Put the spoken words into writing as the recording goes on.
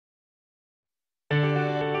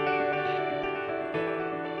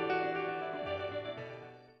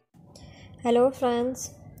Hello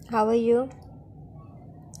friends, how are you?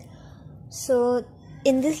 So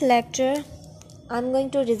in this lecture I'm going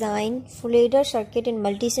to design full adder circuit in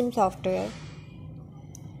Multisim software.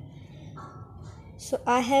 So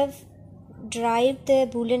I have derived the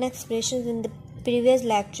Boolean expressions in the previous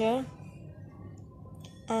lecture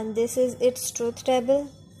and this is its truth table.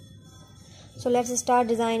 So let's start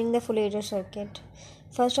designing the full adder circuit.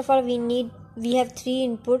 First of all we have three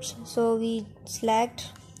inputs, so we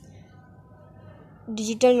select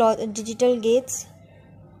digital gates.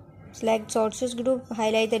 Select sources group,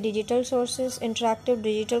 highlight the digital sources, interactive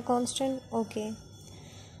digital constant. Okay.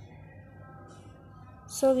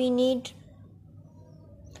 So we need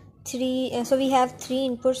we have three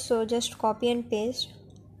inputs, so just copy and paste.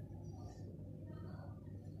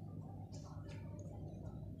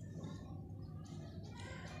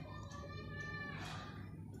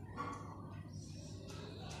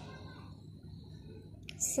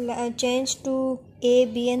 Change to A,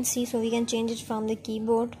 B and C, so we can change it from the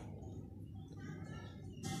keyboard.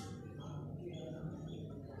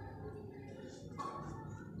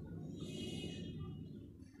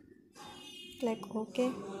 Click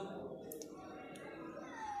OK.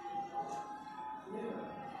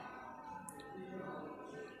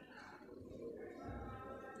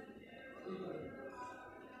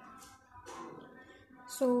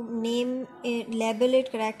 So name it, label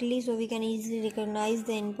it correctly so we can easily recognize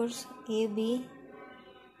the inputs A, B,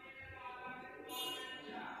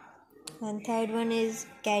 and third one is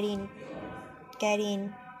carry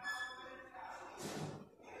in.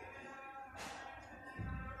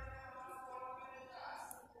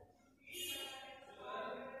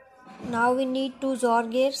 Now we need two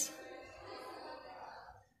XOR gates.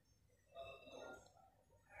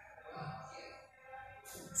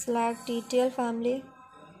 Select TTL family.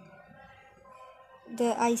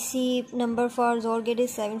 The IC number for XOR gate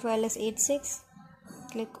is 74LS86.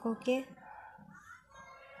 Click OK.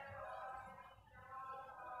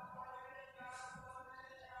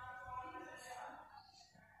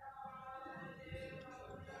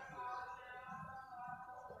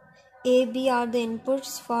 A, B are the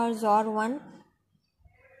inputs for XOR 1.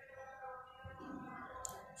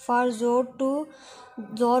 For XOR 2,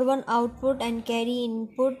 XOR 1 output and carry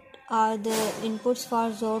input are the inputs for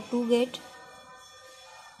XOR 2 gate.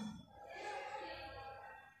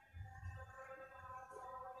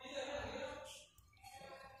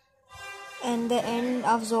 And the end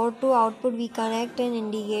of XOR 2 output we connect an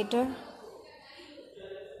indicator.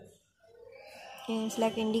 Okay,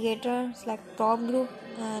 select indicator, select top group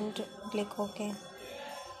and click OK.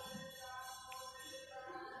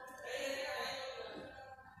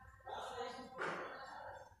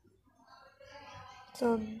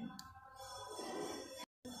 So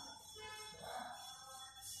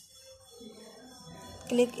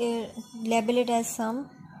click label it as sum.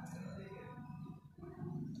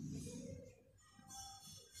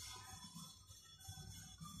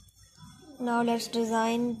 Now let's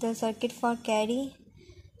design the circuit for carry.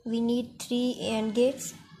 We need 3 AND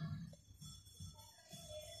gates.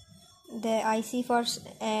 The IC for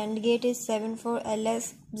AND gate is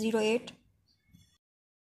 74LS08.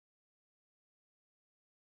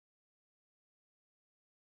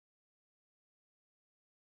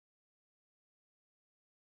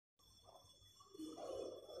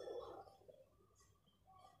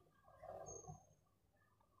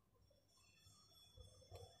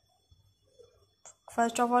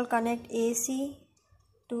 First of all, connect AC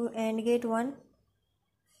to AND gate 1.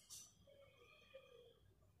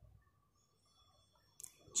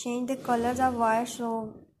 Change the colors of wires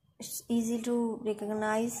so it's easy to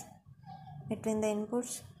recognize between the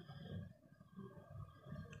inputs.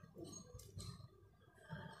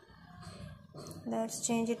 Let's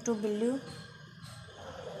change it to blue.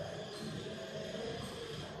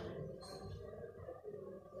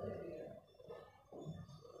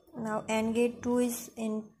 Now AND gate 2 is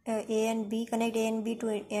in A and B. Connect A and B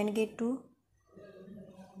to AND gate 2.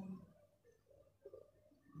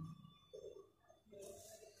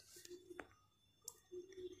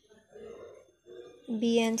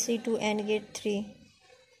 B and C to AND gate 3.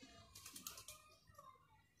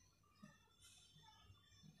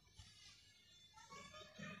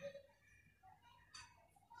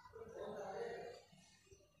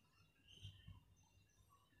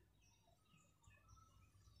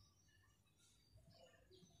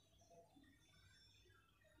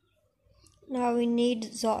 Now we need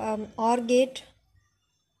OR gate,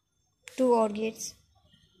 2 OR gates.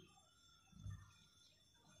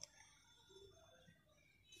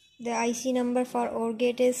 The IC number for OR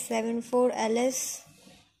gate is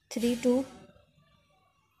 74LS32.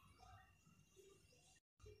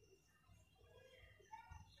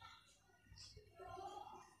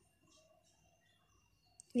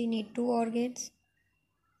 We need 2 OR gates.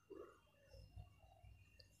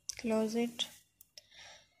 Close it.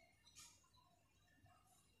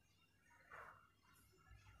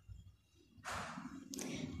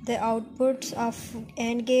 The outputs of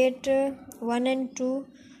AND gate 1 and 2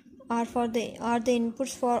 are the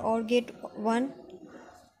inputs for OR gate 1,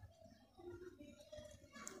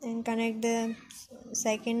 and connect the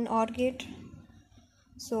second OR gate.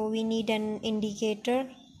 So we need an indicator.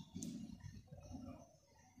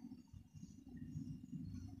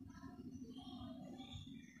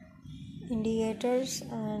 Indicators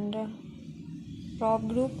and prop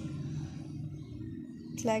group.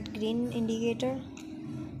 Select green indicator.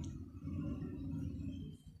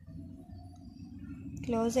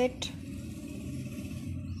 Close it.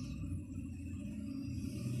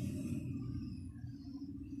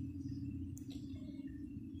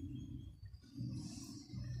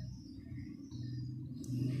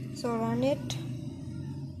 So run it.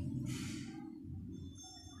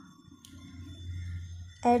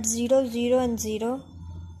 At 0, 0 and 0,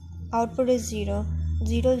 output is 0.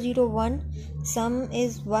 0, 0, 1, sum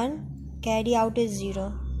is 1, carry out is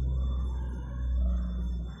 0.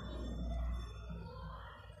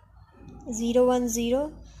 0, 1,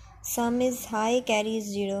 0, sum is high, carry is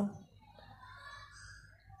 0.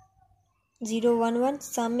 0, 1, 1,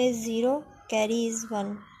 sum is 0, carry is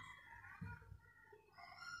 1.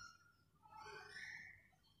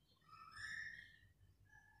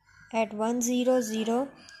 At 1, 0, 0,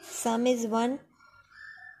 sum is 1,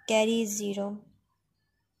 carry is 0.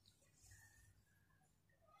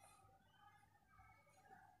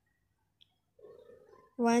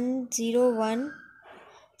 One, 0, 1,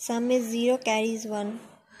 sum is 0, carry is 1.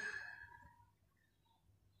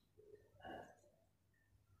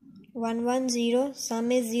 1, 1, 0,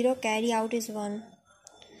 sum is 0, carry out is 1.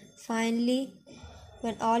 Finally,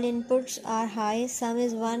 when all inputs are high, sum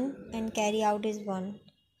is 1 and carry out is 1.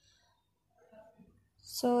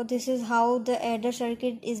 So this is how the adder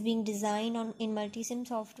circuit is being designed in Multisim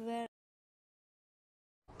software.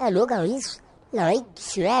 Hello guys, like,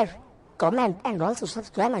 share, comment and also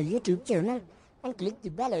subscribe my YouTube channel and click the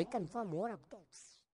bell icon for more updates.